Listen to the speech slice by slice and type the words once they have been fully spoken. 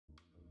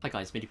Hi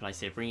guys,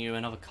 MidiPlays here, bringing you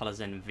another Colour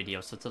Zen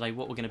video. So today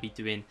what we're going to be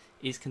doing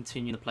is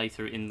continuing the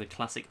playthrough in the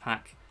Classic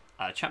Pack,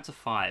 Chapter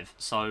 5.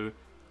 So,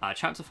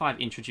 Chapter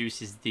 5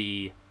 introduces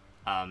the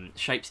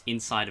shapes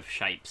inside of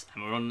shapes,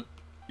 and we're on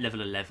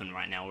level 11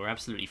 right now. We're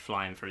absolutely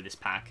flying through this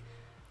pack.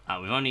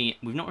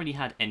 We've not really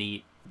had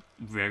any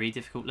very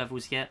difficult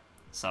levels yet,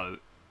 so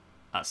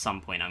at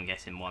some point I'm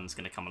guessing one's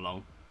going to come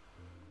along.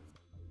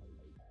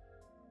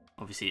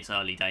 Obviously it's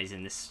early days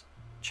in this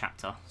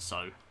chapter,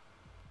 so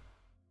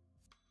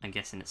I'm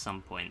guessing at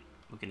some point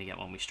we're going to get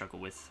one we struggle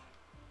with.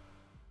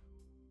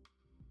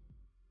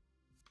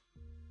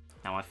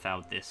 Now I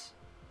failed this.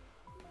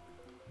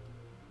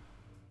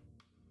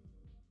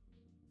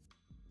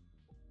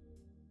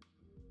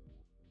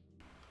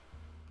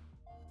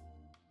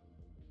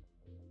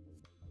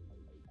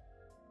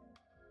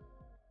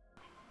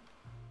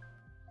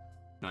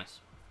 Nice.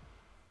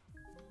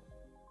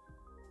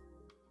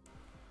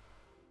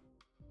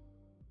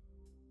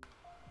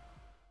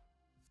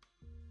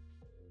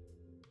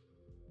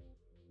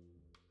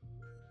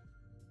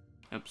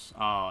 Oops.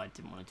 Oh, I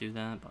didn't want to do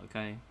that, but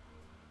okay.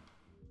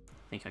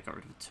 I think I got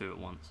rid of two at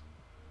once.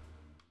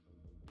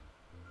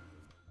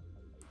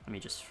 Let me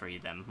just free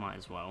them, might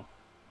as well.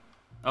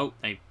 Oh,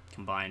 they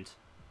combined.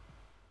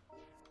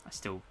 I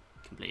still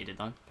completed it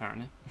though,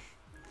 apparently.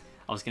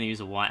 I was going to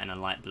use a white and a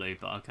light blue,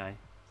 but okay.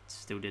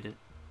 Still did it.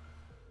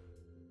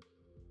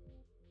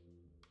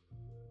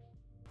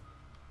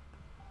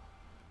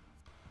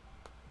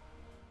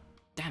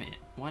 Damn it.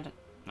 Why did...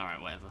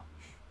 Alright, whatever.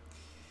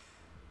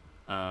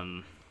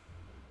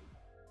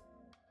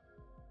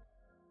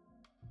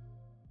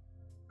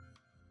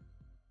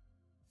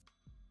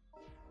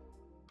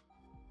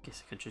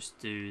 Guess I could just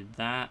do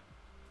that.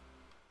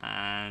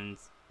 And...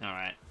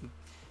 Alright.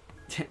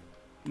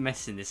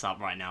 Messing this up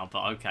right now,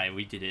 but okay,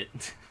 we did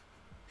it.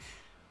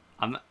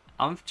 I'm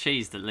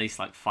cheesed at least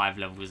like 5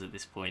 levels at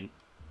this point.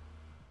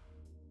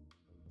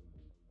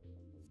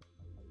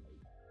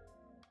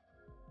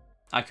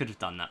 I could have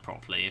done that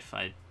properly if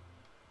I,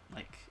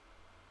 like,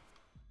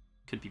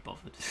 could be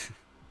bothered.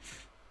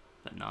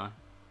 But no.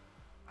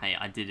 Hey,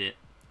 I did it.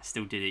 I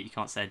still did it. You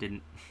can't say I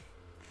didn't.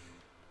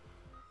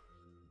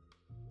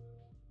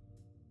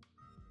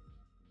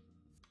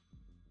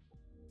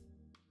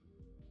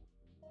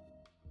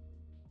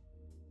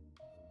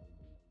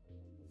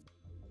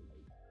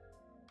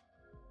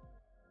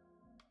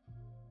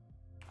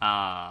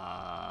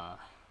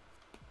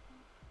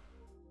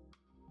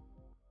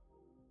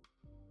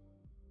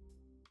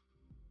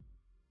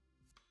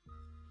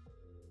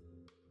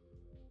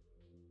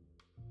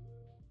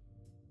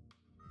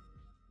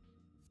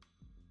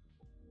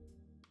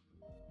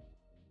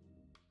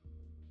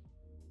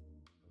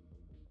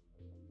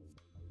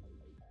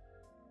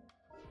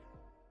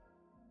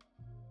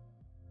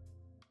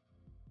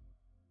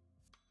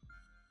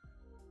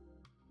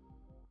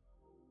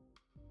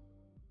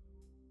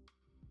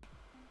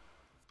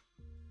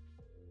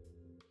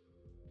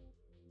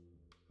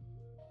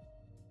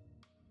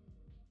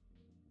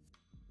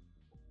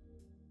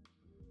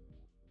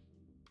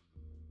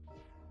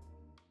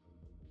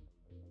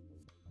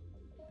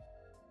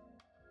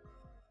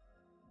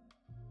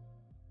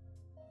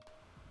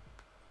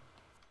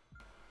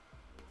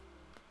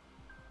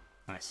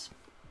 Nice.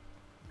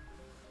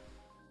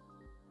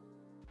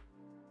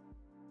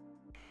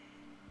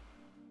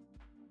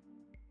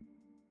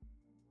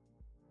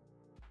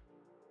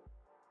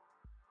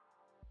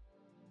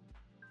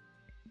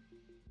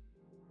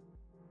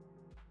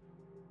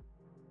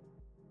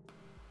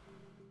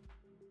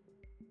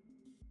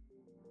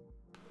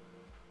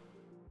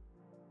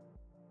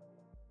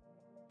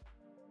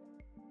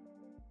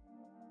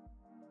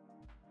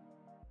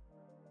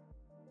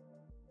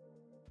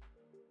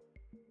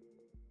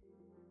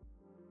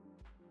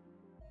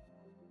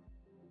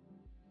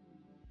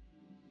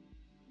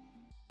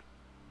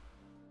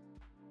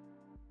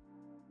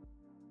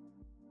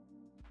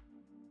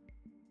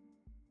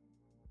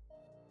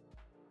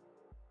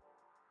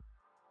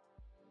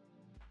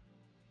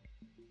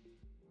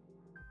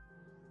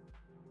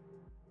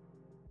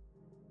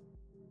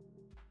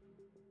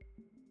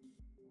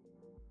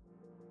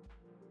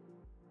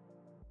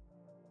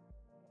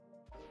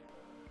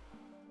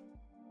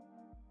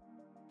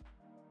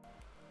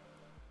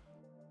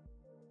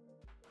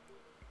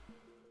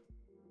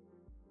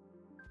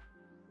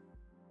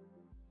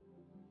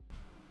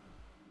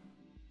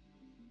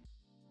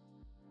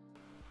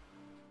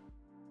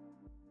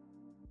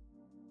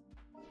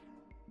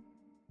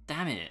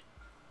 Damn it.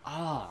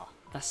 Ah, oh,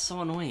 that's so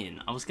annoying.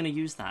 I was going to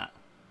use that.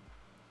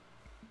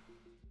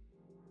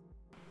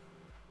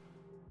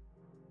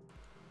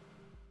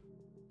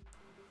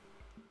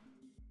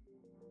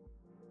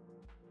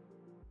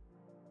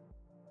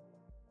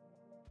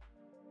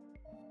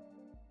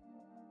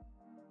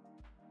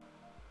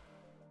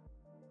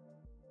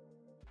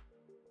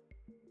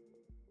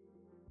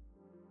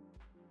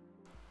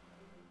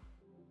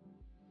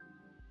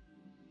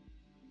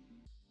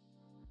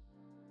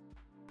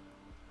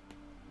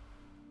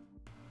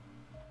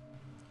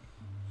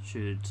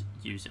 Should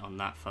use it on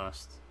that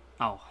first.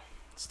 Oh,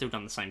 still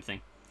done the same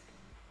thing.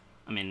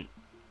 I mean,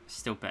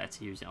 still better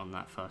to use it on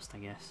that first, I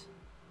guess.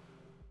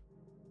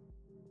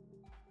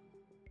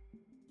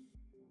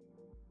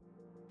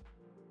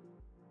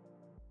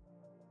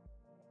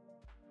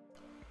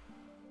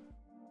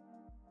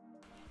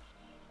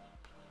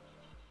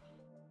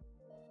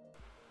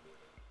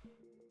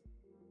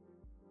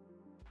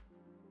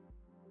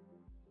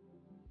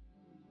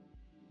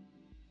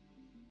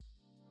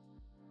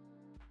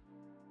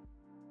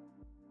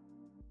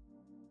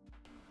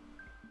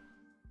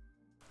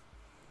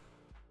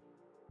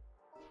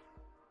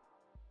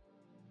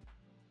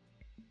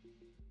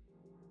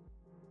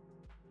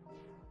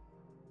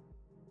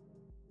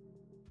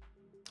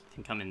 I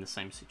think I'm in the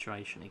same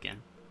situation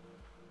again.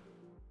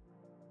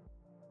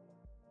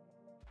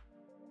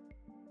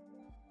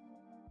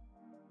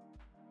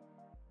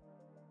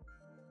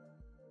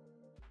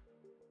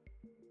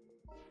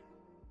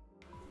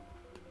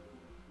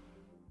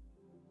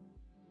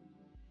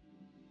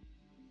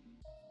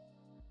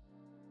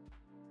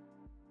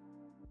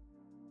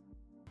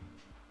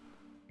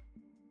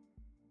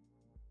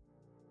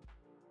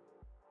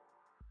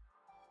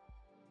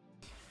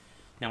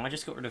 Now I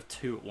just got rid of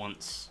 2 at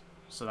once,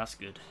 so that's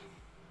good.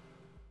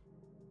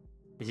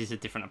 This is a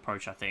different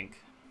approach, I think.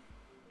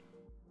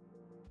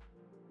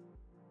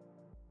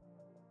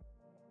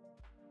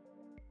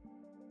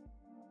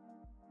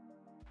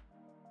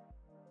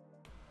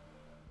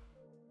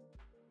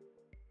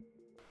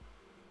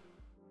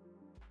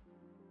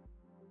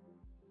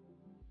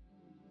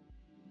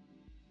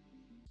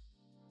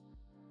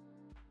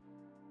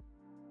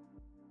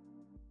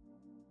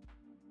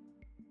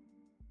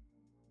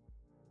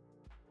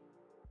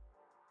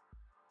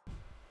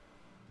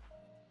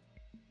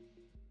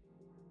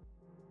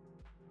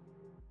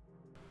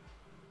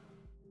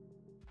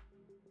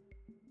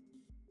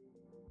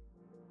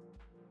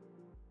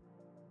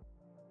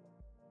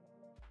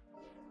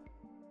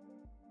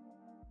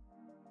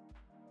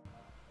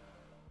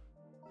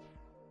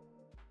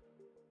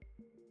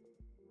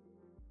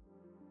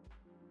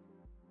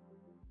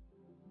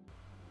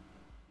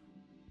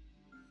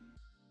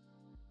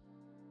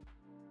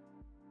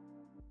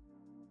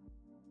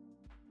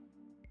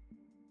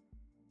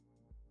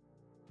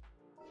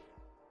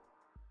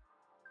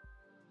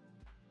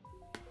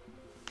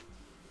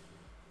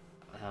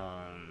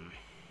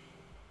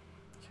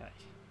 Okay.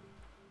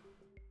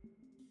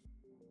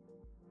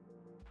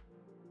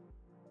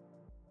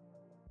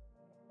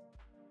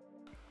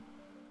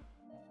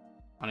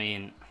 I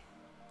mean,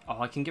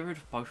 oh, I can get rid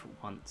of both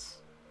at once.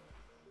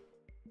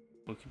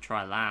 We can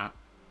try that,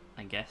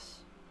 I guess.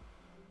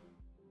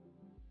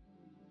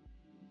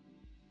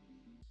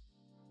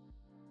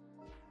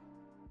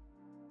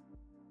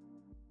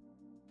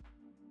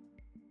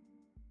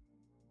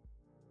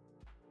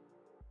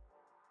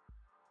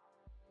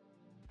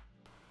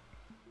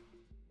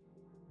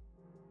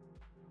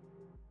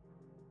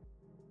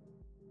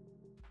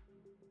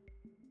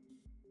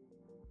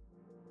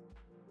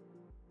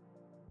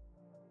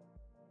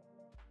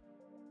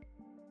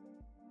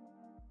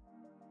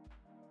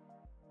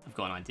 I've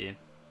got an idea.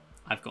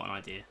 I've got an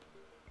idea.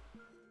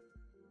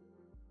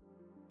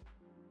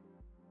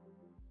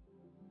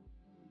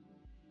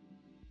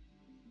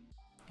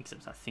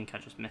 Except I think I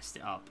just messed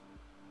it up.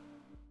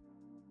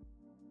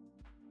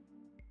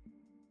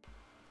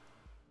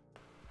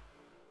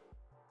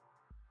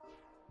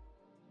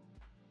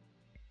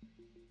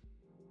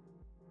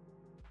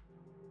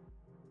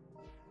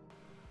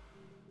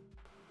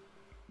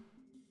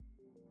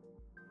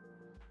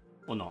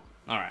 Or not.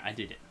 Alright, I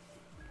did it.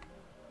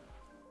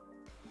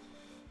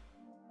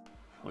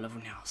 What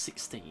level now?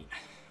 16.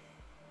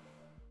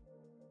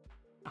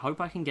 I hope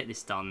I can get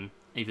this done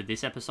either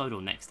this episode or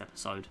next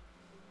episode.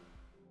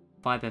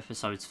 5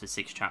 episodes for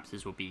 6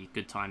 chapters will be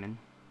good timing,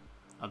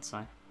 I'd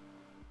say.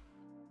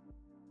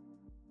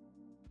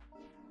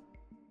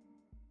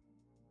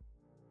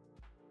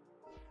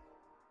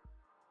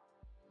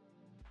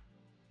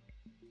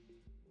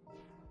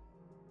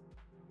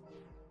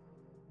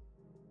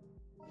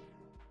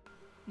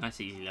 Nice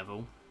easy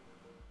level.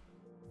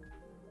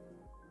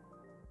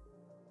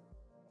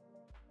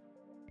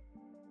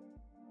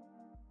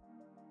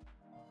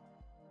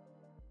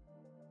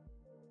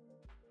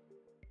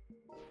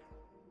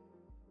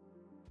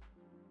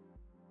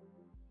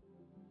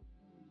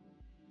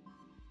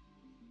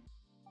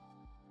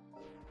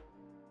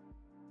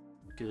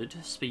 Good,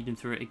 speeding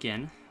through it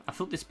again. I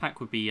thought this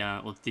pack would be,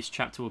 or this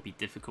chapter would be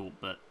difficult,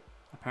 but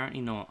apparently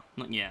not.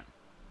 Not yet.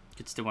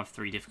 Could still have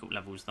 3 difficult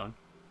levels though.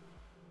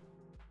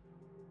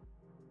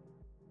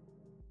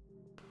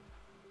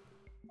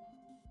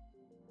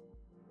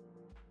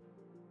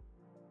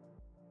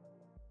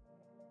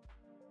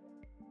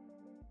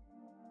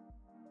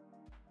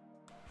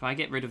 If I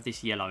get rid of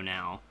this yellow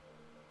now,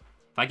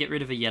 if I get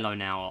rid of a yellow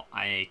now,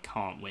 I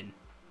can't win.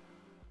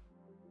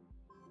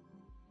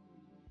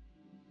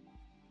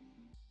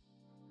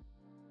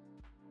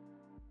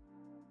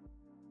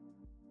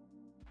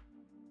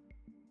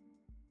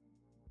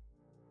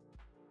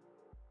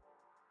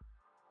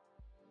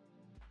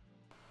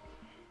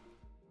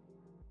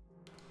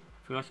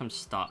 I feel like I'm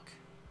stuck.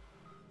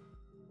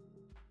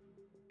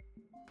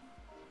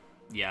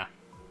 Yeah.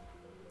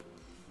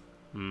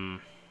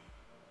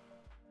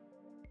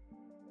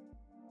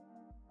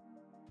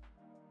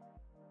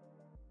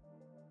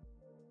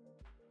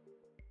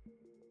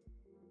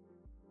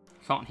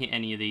 Can't hit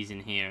any of these in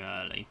here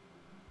early.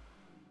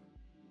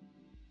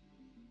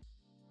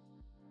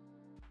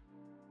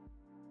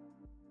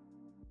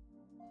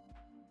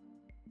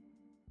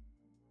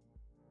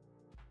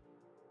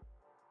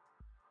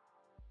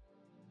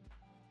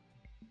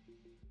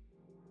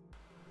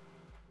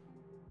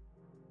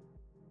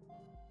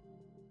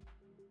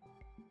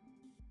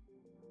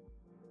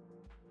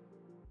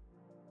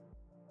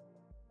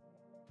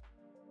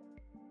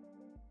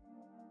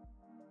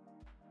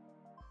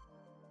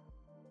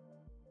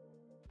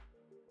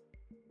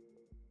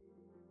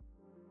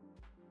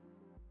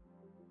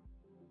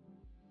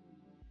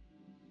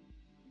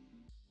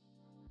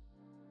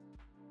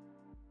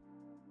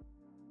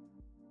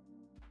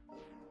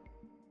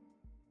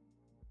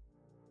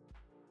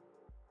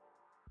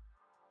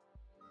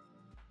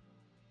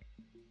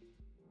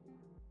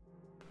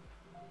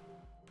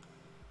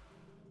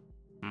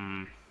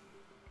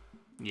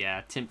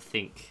 Yeah, Tim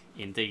think,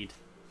 indeed.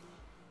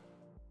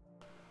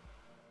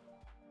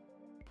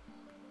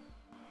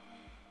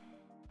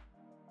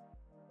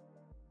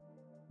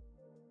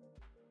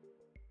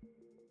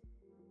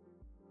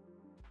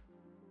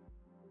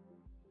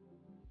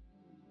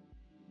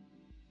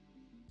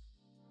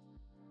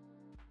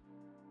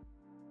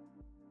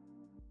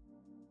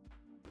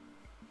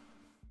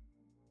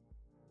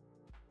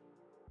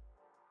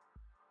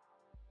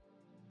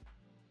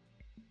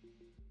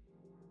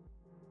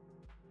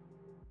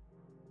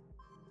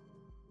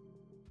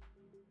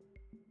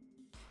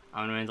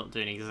 I'm going to end up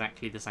doing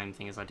exactly the same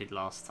thing as I did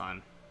last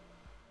time.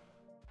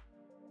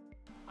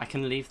 I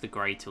can leave the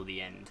grey till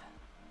the end.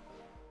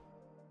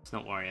 Let's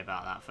not worry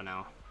about that for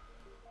now.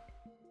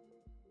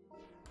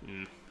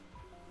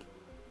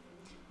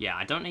 Yeah,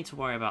 I don't need to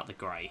worry about the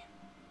grey.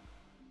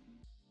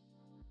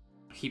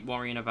 I keep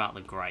worrying about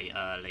the grey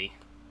early.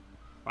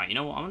 Right, you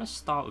know what? I'm going to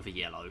start with a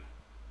yellow.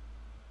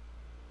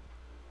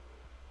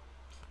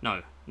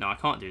 No, I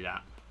can't do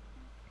that.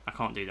 I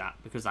can't do that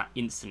because that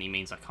instantly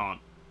means I can't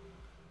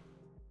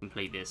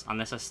complete this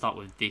unless I start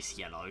with this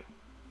yellow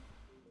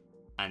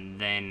and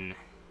then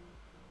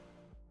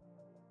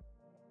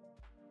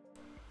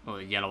the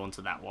yellow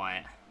onto that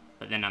white,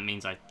 but then that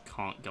means I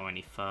can't go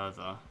any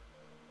further.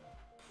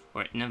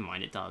 Or never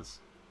mind, it does.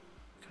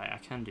 Okay, I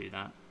can do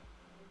that.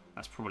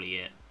 That's probably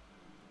it.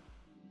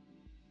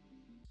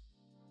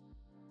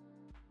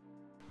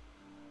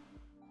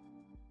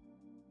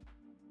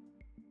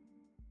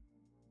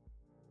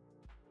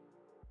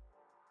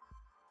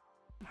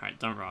 Alright,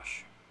 don't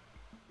rush.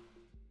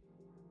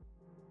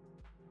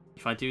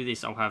 If I do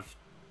this, I'll have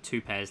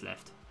 2 pairs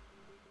left.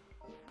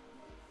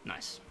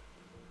 Nice.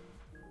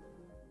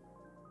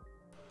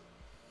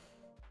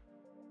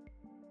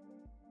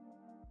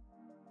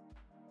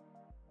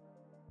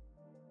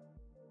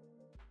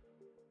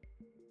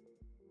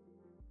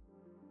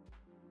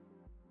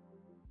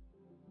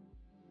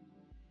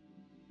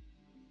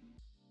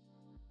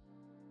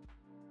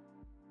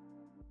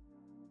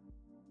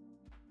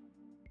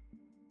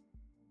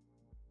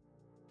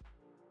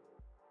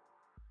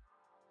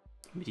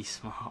 Really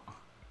smart.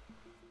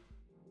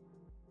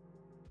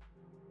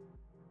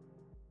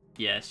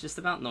 Yeah, it's just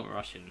about not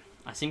rushing.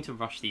 I seem to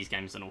rush these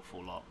games an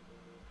awful lot.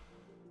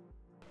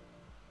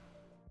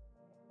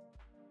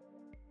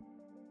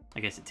 I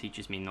guess it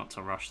teaches me not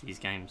to rush these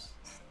games.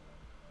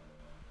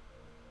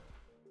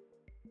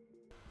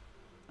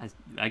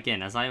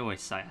 Again, as I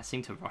always say, I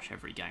seem to rush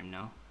every game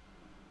now.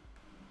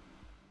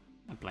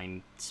 I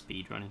blame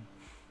speedrunning.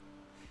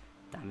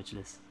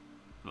 Damageless.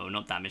 Well,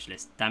 not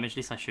damageless.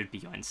 Damageless I should be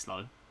going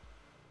slow.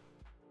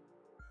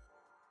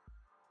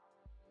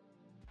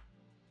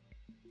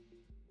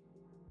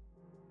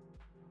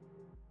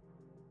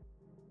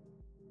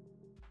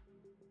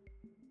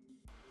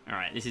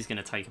 Alright, this is going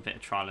to take a bit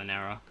of trial and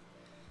error.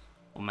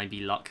 Or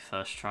maybe luck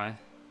first try.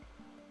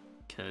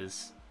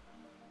 Because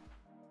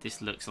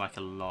this looks like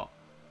a lot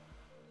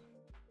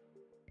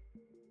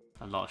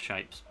of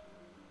shapes.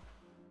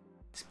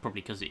 It's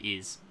probably because it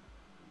is.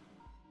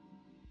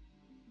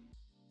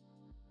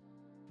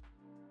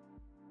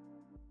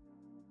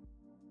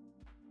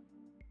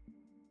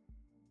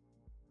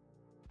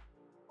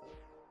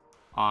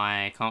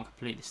 I can't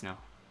complete this now.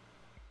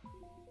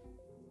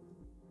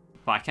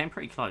 But I came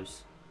pretty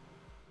close.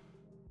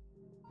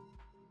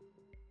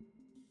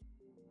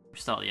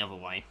 Start the other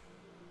way.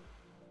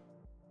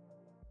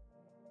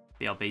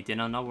 BRB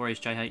dinner, no worries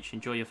JH,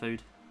 enjoy your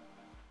food.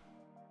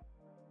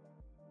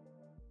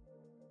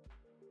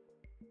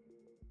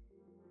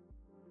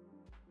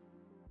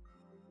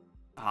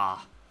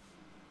 Ah,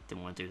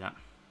 didn't want to do that.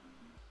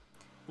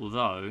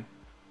 Although,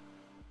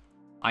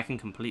 I can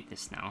complete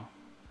this now.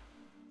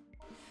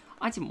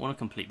 I didn't want to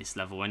complete this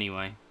level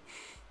anyway.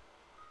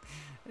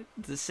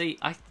 See,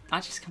 I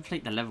just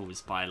complete the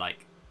levels by,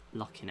 like,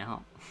 lucking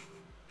out.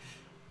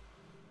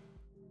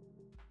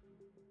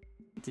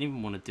 I didn't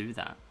even want to do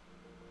that.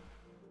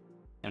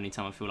 The only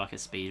time I feel like a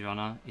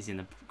speedrunner is in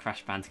the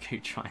Crash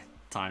Bandicoot trying.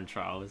 Time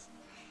trials.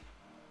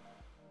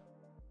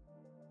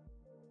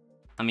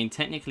 I mean,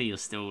 technically you're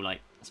still,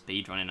 like,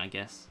 speedrunning, I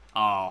guess.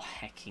 Oh,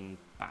 hecking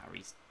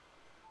batteries.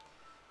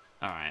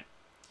 Alright.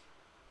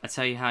 I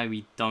tell you how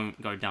we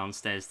don't go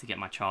downstairs to get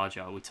my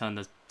charger. We turn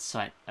the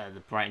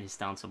brightness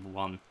down to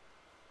 1.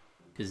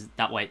 Because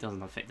that way it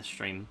doesn't affect the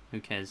stream. Who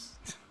cares?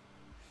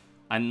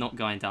 I'm not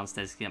going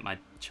downstairs to get my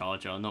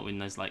charger. Not when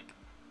there's, like,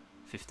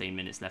 15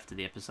 minutes left of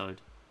the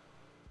episode.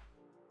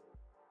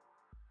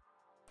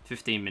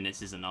 15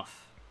 minutes is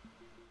enough.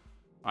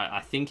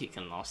 I think it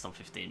can last on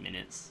 15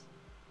 minutes.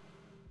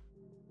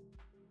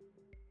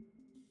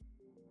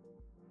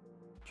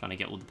 Trying to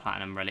get all the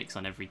platinum relics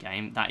on every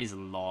game. That is a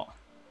lot.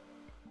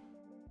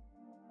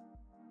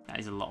 That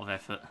is a lot of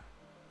effort.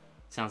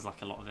 Sounds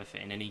like a lot of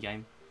effort in any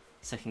game.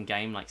 Second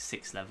game, like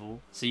 6th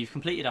level. So you've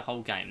completed a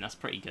whole game. That's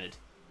pretty good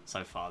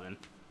so far then.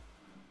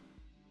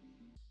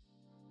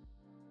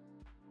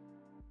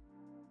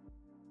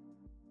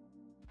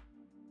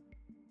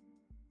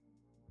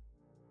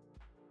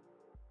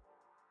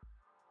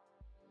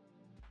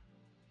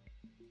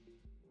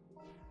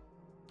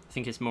 I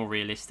think it's more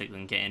realistic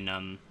than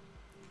getting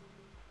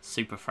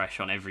super fresh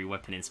on every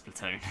weapon in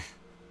Splatoon.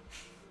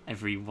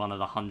 Every one of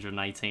the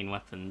 118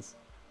 weapons.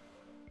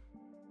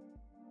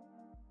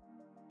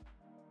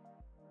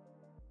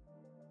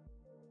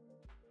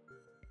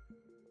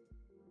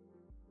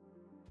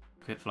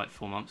 Quit for like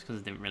 4 months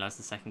because I didn't realise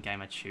the second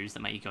game I'd choose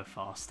that make you go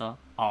faster.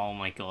 Oh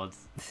my god.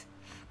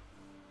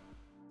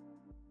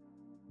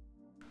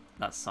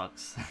 That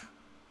sucks.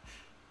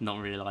 Not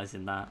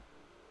realising that.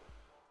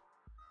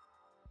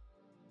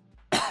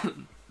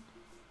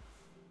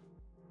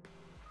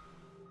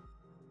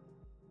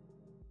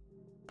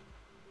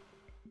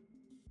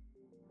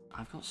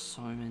 I've got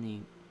so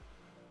many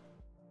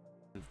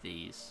of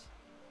these.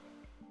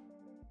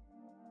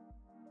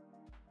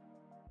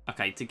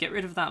 Okay, to get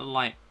rid of that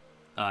light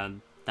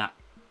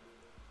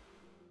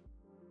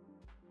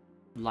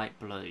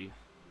blue,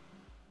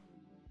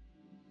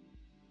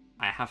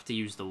 I have to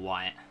use the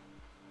white.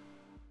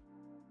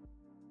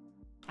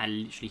 I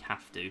literally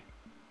have to.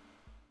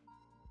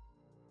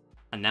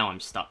 And now I'm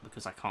stuck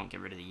because I can't get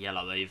rid of the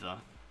yellow either.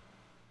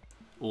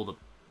 Or the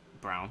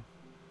brown.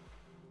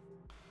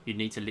 You'd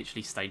need to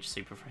literally stage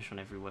super fresh on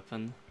every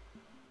weapon.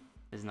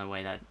 There's no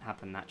way that'd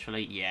happen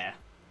naturally. Yeah.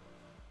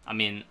 I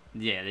mean,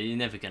 yeah, you're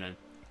never gonna...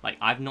 Like,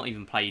 I've not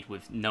even played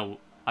with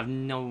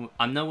I'm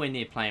nowhere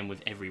near playing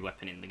with every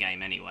weapon in the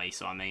game anyway,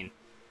 so I mean...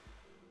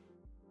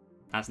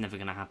 That's never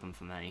gonna happen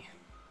for me.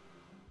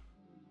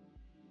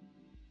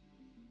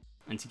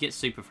 And to get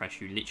super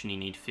fresh, you literally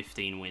need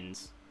 15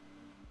 wins.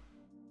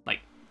 Like,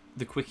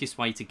 the quickest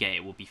way to get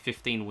it will be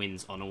 15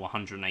 wins on all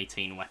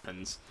 118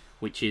 weapons,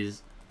 which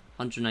is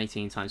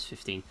 118 times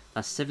 15.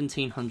 That's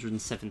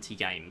 1,770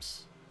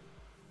 games.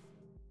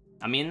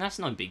 I mean, that's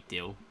no big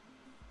deal.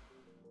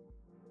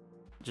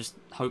 Just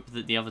hope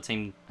that the other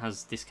team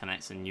has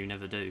disconnects and you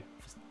never do.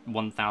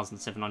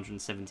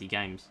 1,770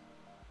 games.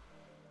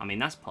 I mean,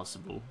 that's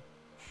possible.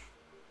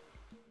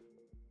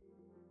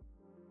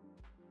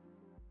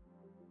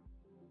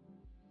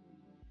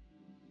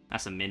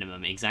 That's a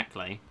minimum,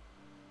 exactly.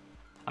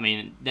 I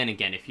mean, then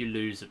again, if you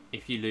lose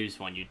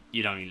one,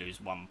 you'd only lose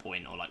 1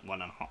 point or like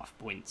 1.5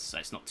 points, so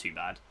it's not too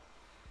bad.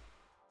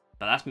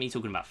 But that's me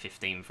talking about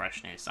 15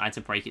 freshness. I had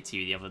to break it to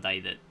you the other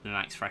day that the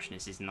max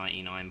freshness is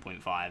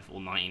 99.5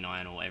 or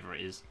 99 or whatever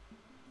it is.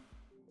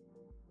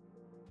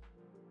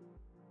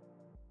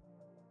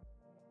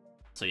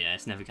 So yeah,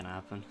 it's never gonna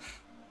happen,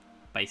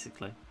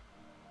 basically.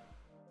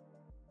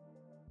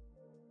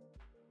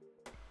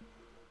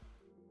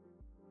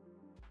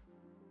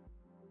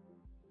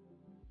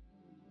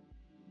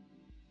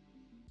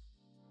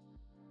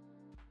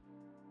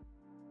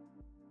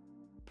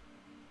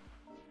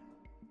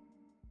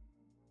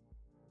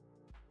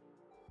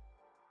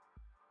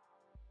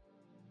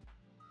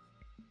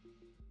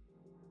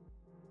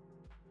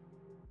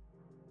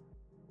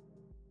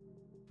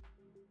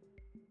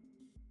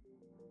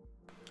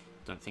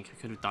 Don't think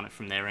I could have done it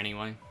from there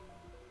anyway.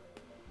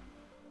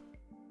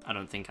 I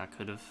don't think I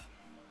could have.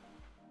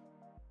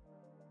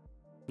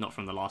 Not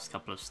from the last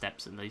couple of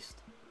steps, at least.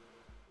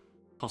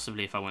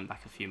 Possibly if I went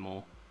back a few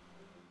more.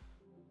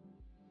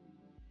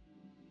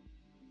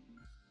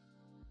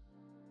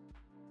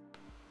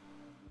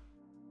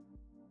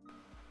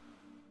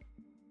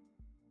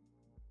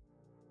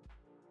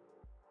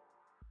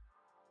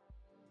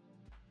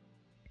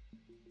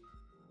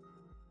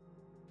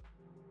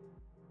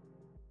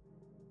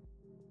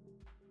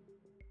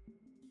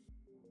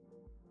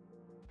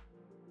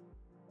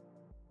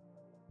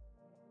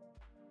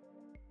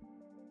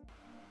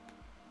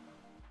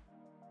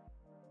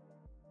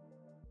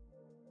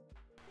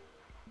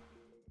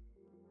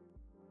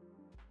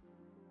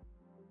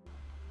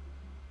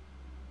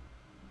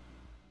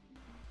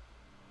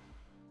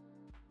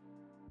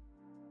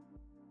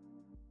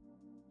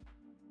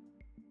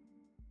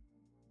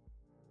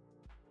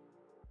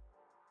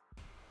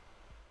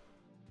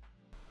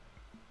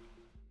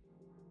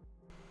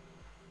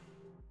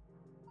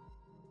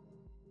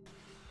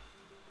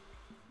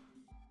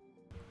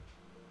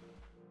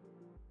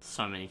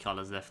 So many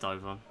colours left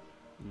over.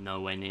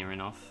 Nowhere near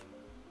enough.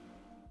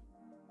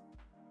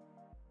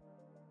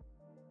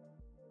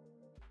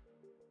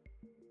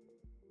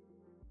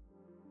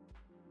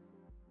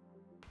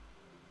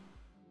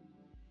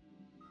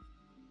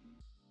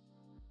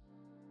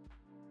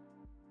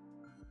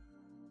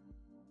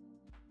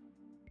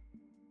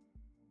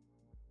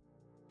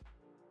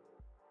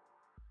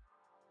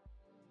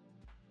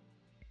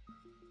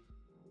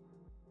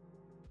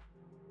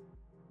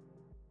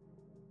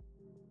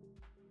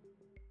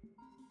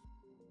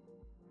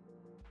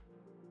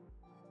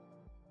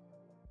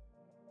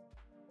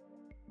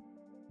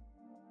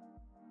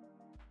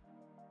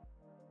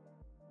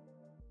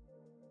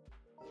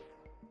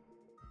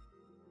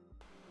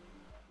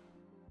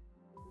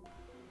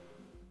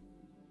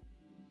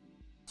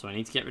 So I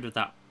need to get rid of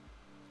that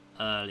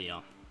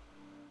earlier.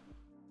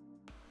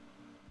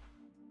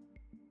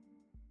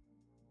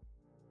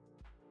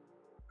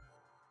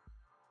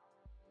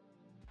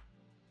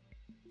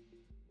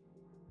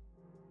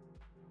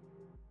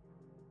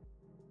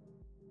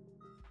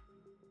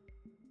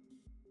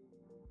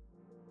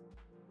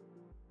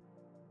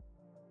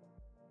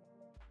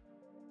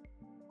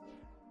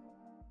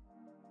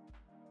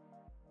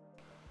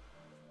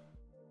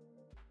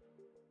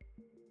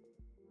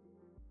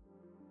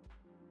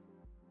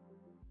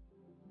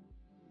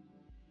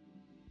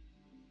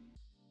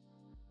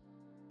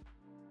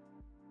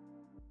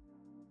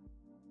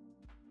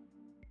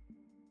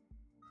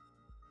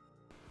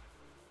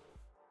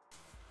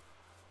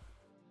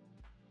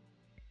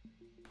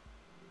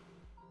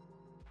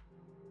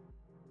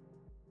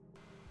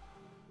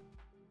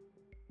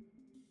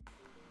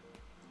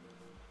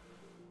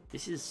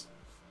 This is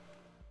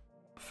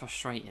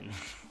frustrating.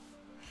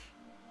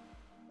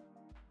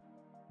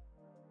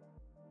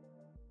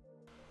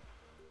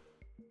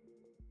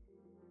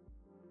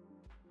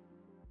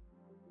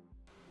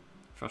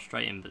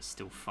 Frustrating, but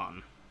still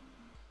fun.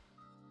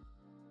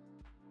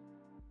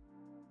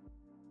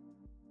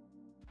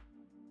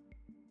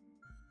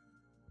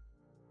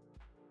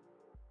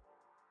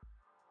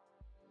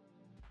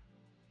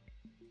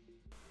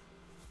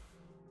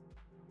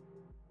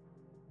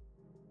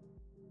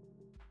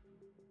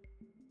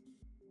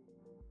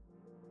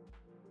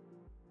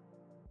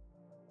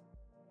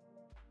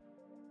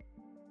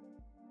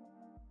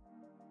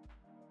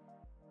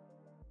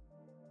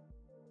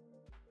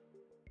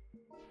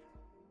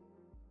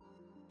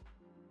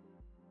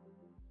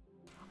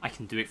 I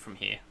can do it from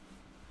here.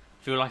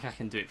 I feel like I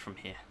can do it from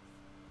here.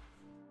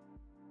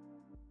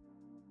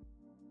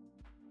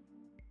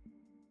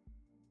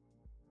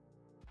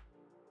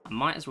 I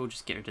might as well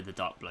just get rid of the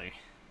dark blue.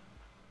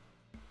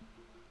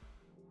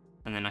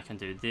 And then I can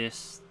do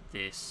this,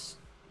 this,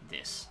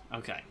 this.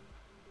 Okay.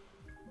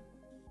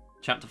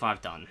 Chapter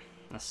 5 done.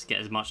 Let's get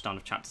as much done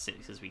with Chapter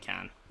 6 as we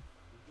can.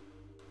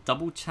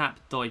 Double tap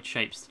dyed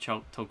shapes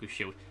to toggle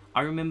shield.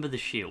 I remember the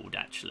shield,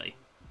 actually.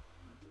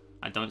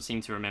 I don't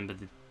seem to remember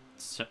the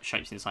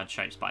shapes inside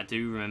shapes, but I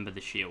do remember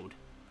the shield.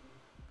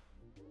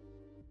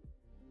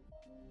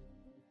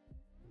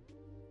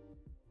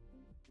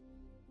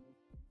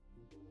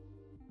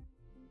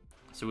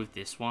 So with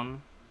this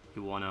one,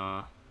 you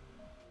wanna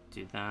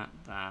do that.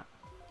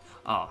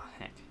 Oh,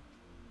 heck.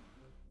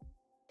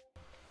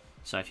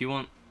 So if you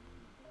want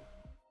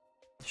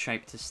the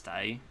shape to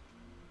stay,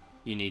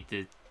 you need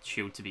the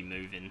shield to be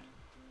moving.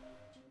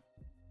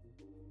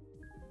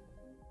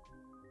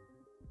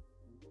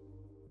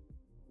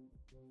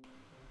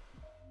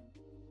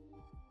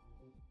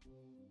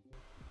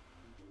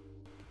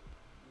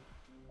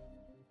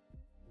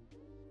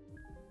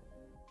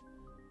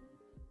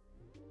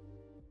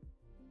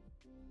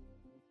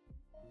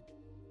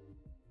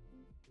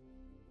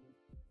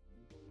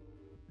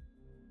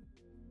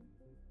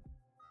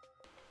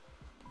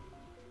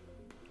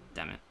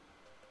 Damn it.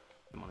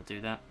 Didn't want to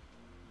do that.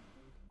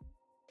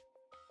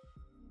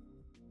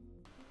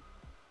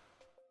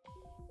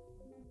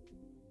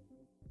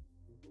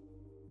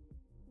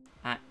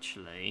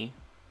 Actually,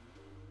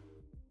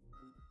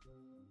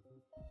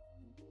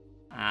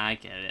 I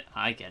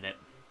get it.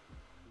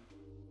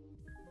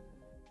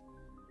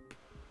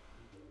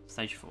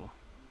 Stage 4.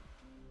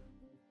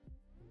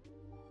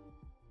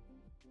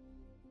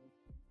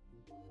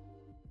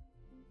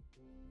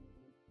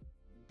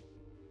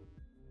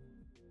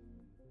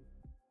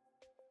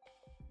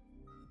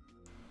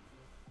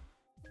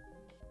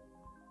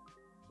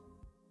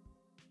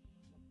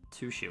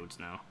 Two shields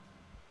now.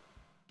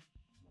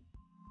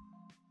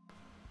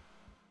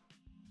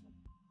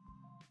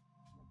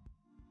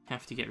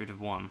 Have to get rid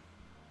of one.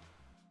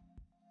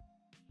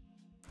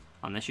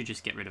 Unless you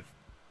just get rid of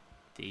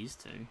these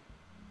two.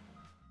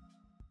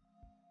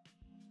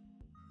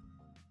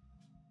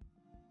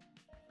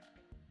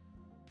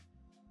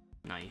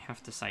 No, you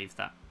have to save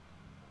that.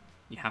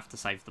 You have to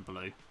save the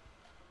blue.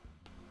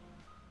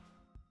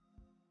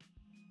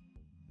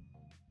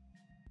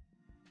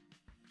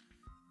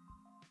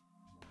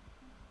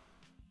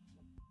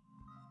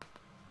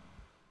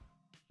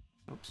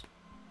 Oops.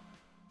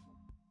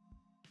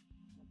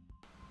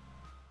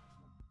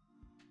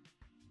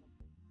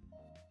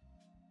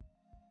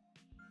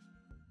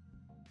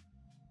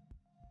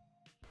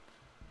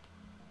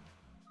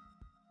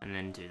 And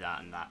then do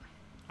that and that.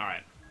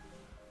 Alright.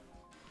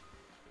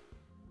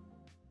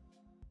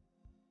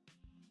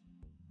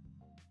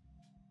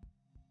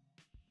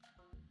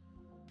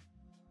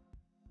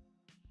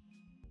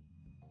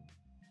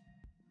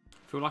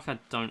 I feel like I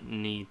don't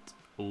need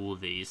all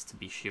these to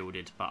be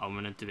shielded, but I'm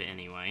gonna do it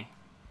anyway.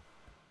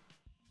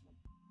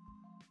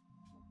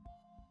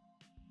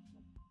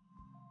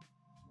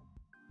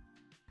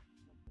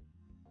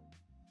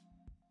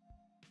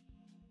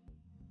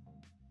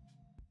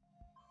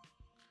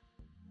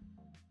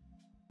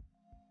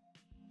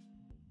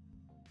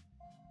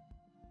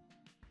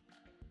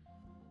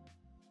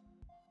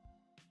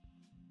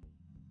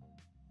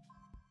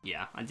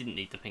 Yeah, I didn't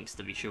need the pinks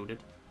to be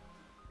shielded.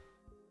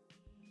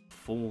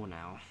 4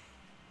 now.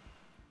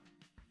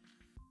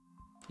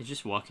 It's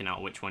just working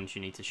out which ones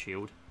you need to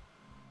shield.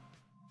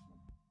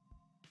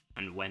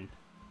 And when.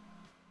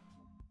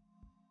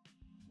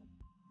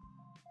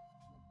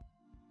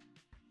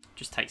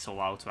 Just takes a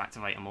while to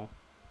activate them all.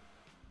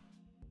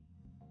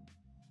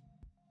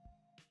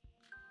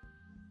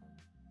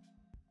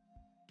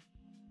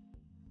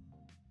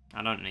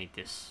 I don't need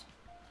this.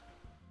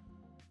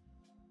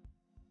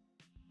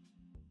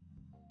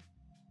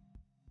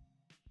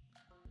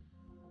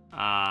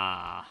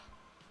 Ah.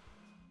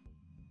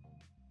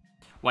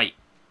 Wait.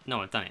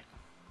 No, I've done it.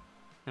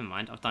 Never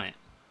mind, I've done it.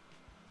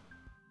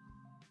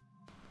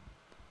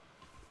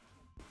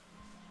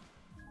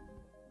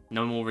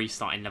 No more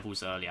restarting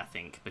levels early, I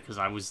think, because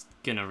I was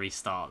gonna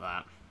restart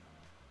that,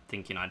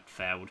 thinking I'd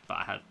failed, but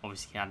I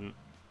obviously hadn't.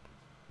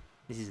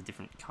 This is a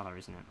different colour,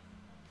 isn't it?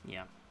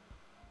 Yeah.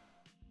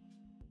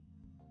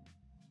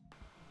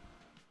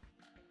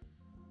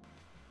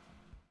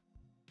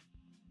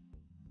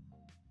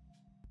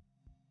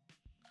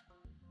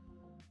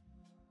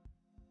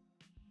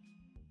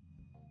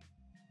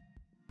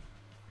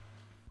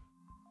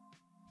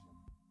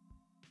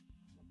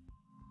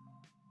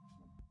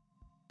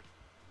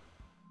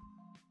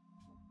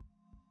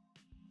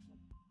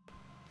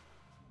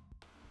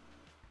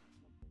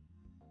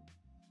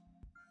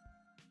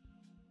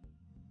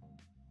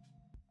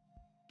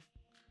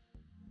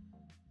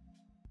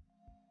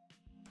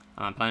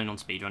 I'm planning on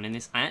speedrunning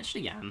this. I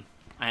actually am.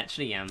 I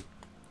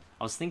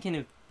was thinking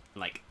of,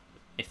 like,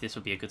 if this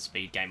would be a good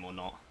speed game or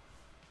not.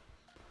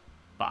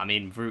 But I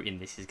mean, rooting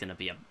this is going to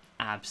be an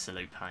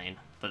absolute pain.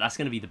 But that's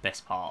going to be the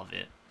best part of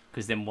it.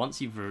 Because then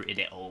once you've rooted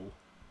it all,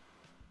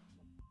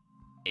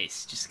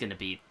 it's just going to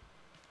be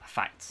a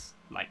fact.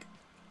 Like,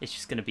 it's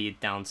just going to be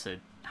down to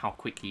how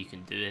quickly you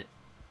can do it.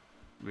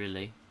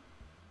 Really.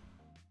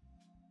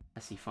 I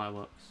see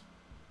fireworks.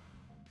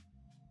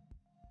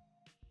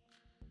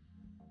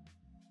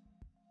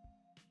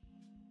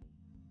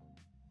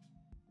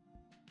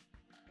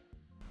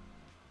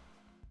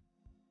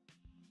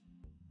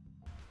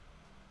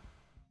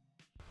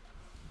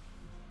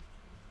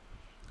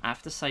 I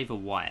have to save a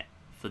white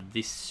for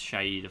this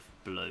shade of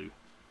blue.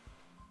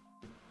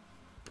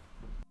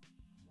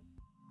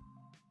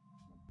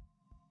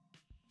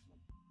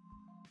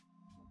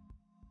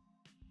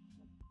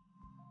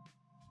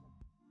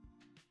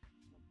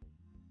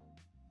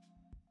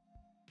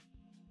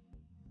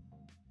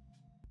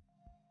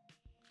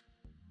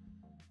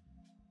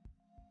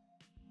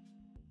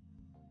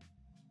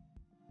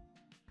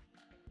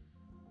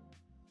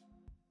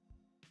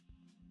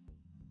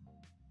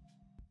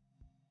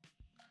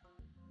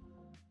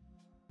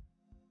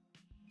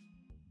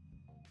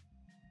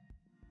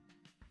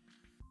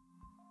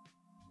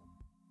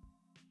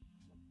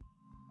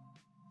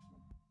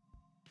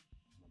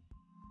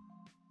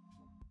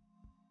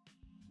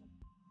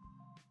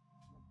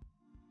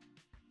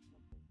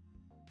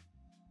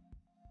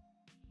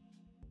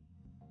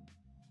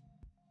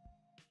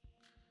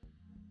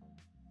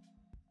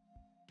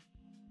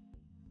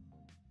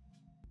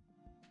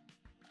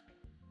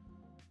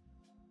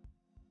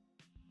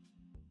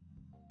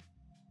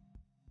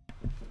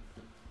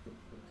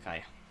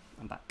 Okay,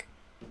 I'm back.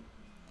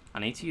 I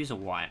need to use a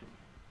white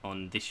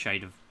on this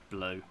shade of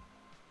blue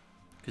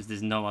because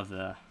there's no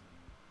other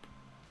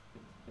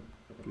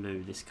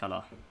blue this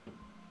colour.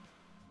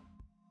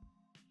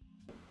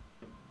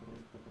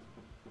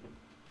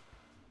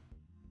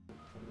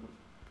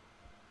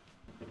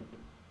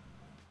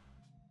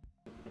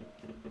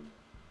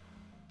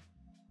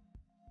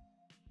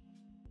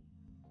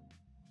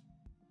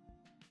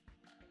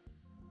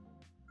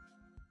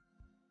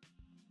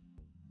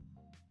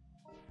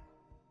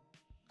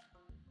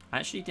 I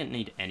actually didn't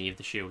need any of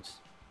the shields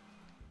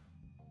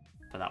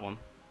for that one.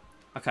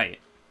 Okay,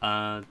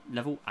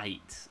 level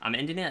 8. I'm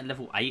ending it at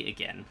level 8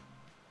 again.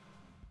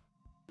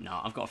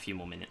 No, I've got a few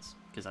more minutes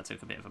because I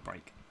took a bit of a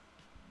break.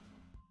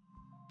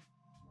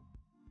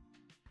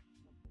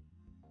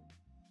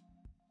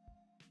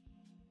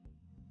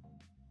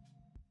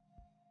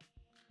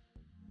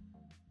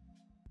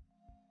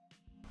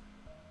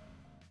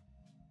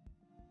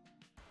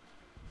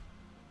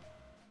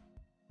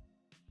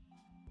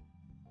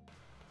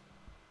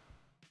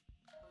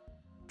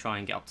 Try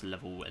and get up to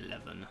level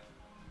 11.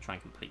 Try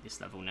and complete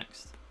this level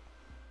next.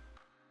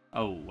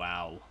 Oh,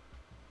 wow.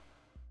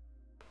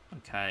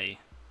 Okay.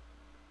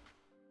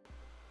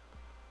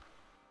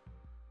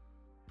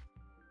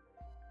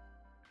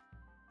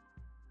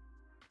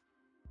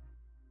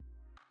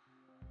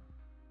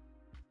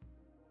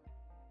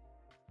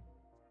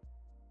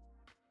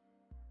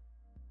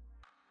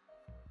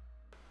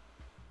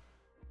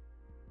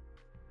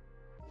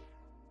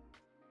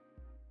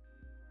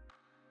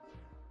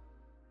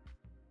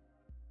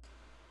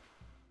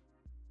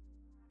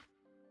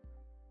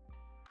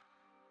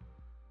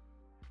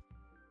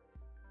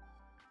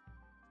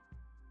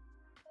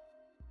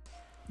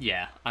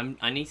 Yeah,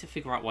 I need to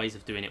figure out ways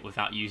of doing it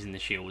without using the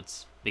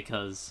shields,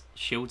 because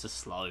shields are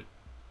slow.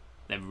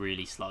 They're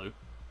really slow.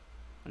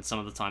 And some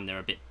of the time they're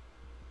a bit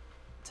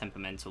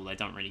temperamental. They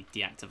don't really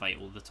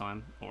deactivate all the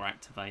time, or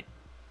activate.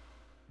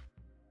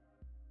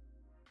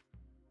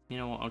 You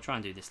know what, I'll try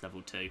and do this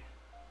level 2.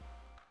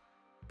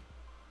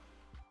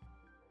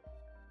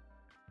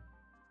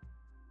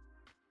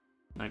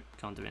 Nope,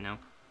 can't do it now.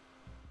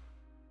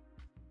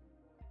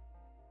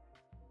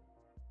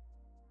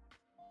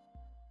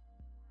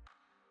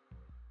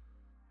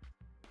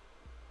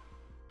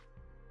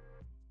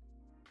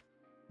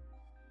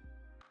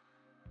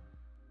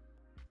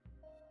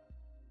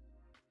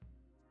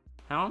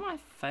 How am I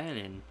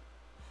failing?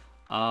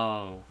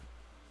 Oh.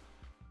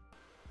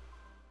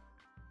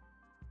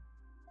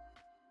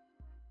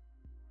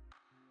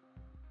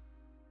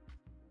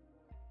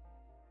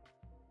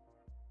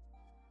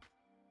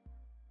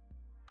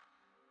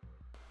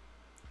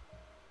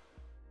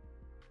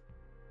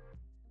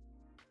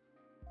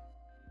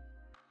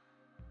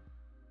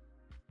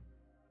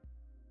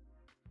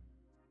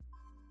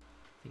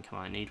 I think I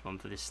might need one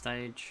for this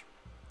stage.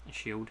 A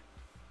shield.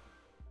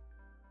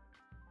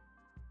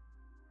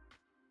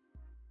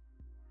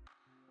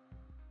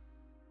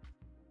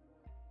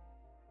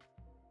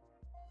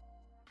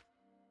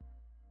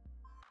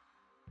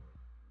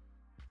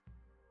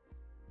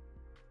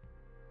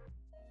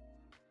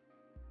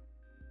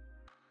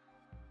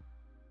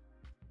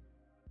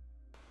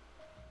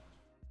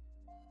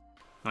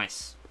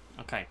 Nice.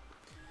 Okay.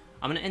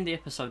 I'm going to end the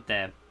episode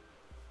there.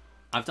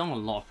 I've done a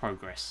lot of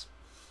progress,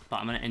 but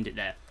I'm going to end it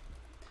there.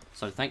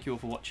 So thank you all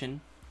for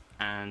watching,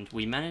 and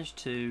we managed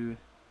to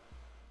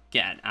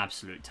get an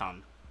absolute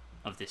ton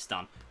of this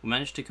done. We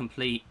managed to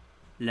complete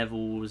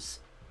levels,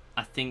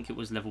 I think it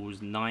was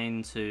levels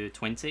 9 to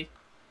 20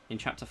 in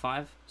Chapter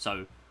 5,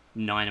 so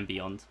 9 and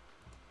beyond.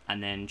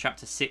 And then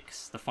Chapter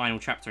 6, the final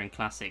chapter in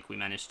Classic, we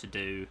managed to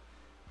do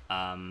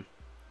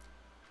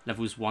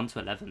levels 1 to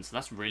 11, so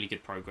that's really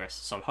good progress.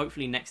 So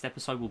hopefully next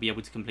episode we'll be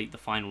able to complete the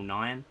final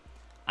 9,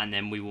 and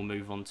then we will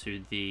move on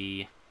to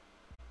the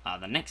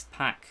next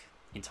pack,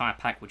 entire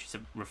pack, which is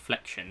a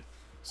Reflection.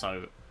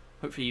 So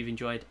hopefully you've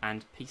enjoyed,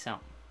 and peace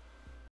out.